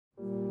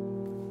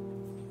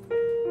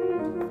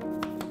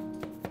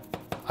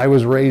I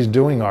was raised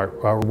doing art,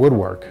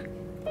 woodwork.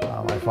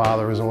 My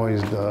father was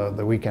always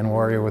the weekend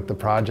warrior with the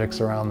projects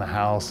around the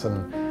house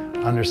and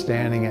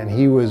understanding, and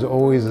he was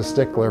always a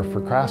stickler for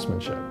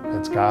craftsmanship.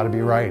 It's got to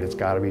be right, it's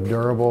got to be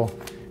durable,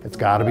 it's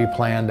got to be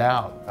planned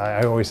out.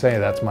 I always say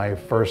that's my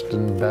first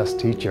and best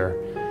teacher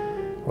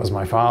was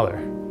my father.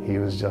 He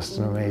was just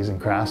an amazing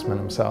craftsman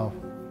himself.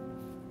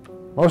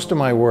 Most of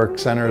my work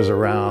centers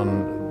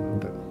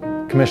around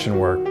commission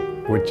work,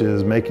 which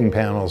is making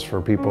panels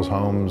for people's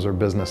homes or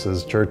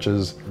businesses,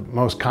 churches.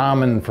 Most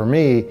common for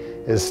me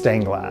is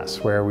stained glass,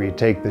 where we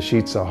take the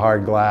sheets of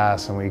hard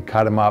glass and we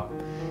cut them up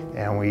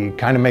and we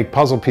kind of make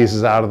puzzle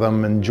pieces out of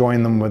them and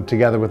join them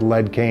together with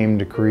lead cane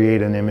to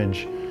create an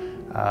image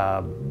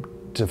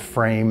to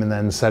frame and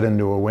then set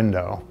into a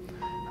window.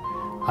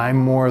 I'm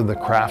more the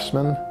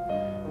craftsman,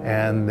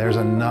 and there's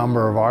a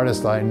number of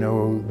artists I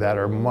know that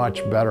are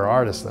much better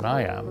artists than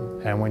I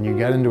am. And when you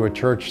get into a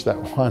church that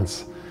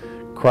wants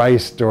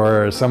Christ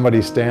or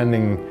somebody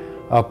standing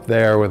up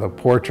there with a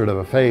portrait of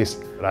a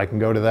face, I can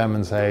go to them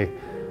and say,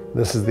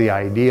 this is the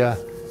idea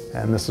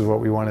and this is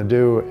what we want to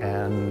do,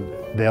 and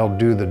they'll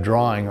do the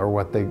drawing, or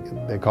what they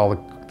call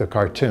the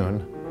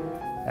cartoon,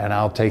 and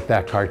I'll take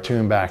that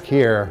cartoon back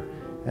here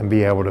and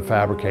be able to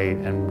fabricate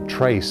and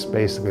trace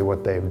basically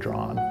what they've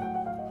drawn.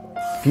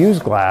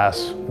 Fused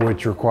glass,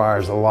 which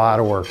requires a lot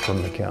of work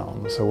from the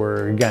kiln. So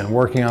we're, again,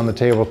 working on the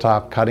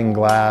tabletop, cutting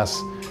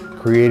glass,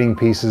 creating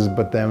pieces,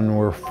 but then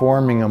we're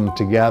forming them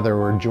together,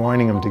 we're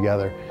joining them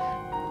together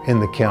in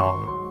the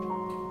kiln.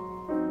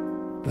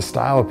 The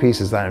style of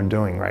pieces that I'm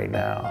doing right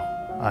now,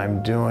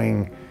 I'm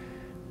doing,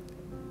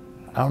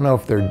 I don't know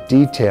if they're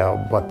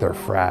detailed, but they're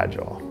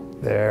fragile.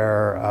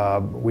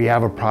 We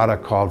have a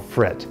product called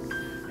frit,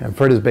 and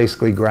frit is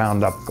basically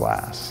ground up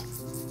glass.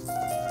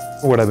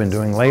 What I've been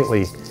doing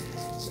lately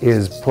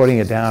is putting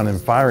it down and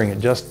firing it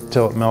just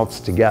till it melts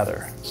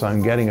together. So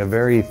I'm getting a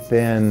very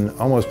thin,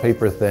 almost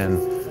paper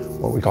thin,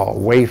 what we call a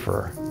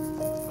wafer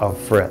of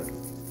frit.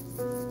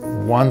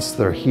 Once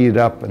they're heated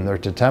up and they're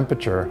to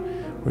temperature,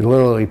 we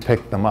literally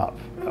pick them up.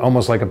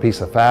 Almost like a piece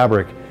of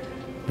fabric,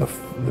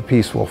 the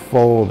piece will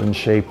fold and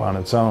shape on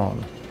its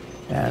own.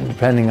 And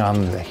depending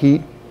on the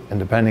heat and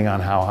depending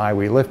on how high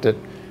we lift it,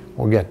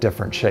 we'll get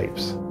different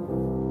shapes.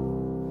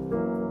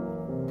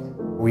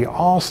 We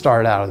all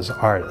start out as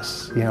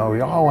artists. You know,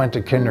 we all went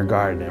to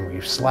kindergarten and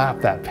we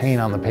slapped that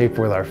paint on the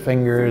paper with our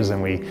fingers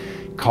and we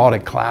called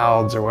it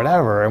clouds or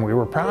whatever, and we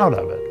were proud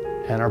of it.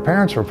 And our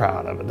parents were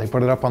proud of it. They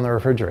put it up on the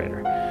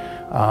refrigerator.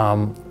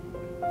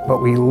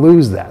 But we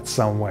lose that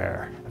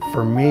somewhere.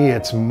 For me,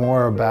 it's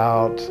more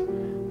about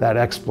that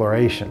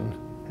exploration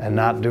and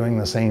not doing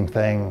the same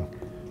thing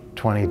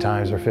 20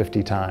 times or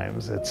 50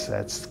 times.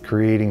 It's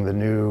creating the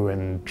new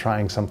and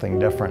trying something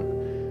different.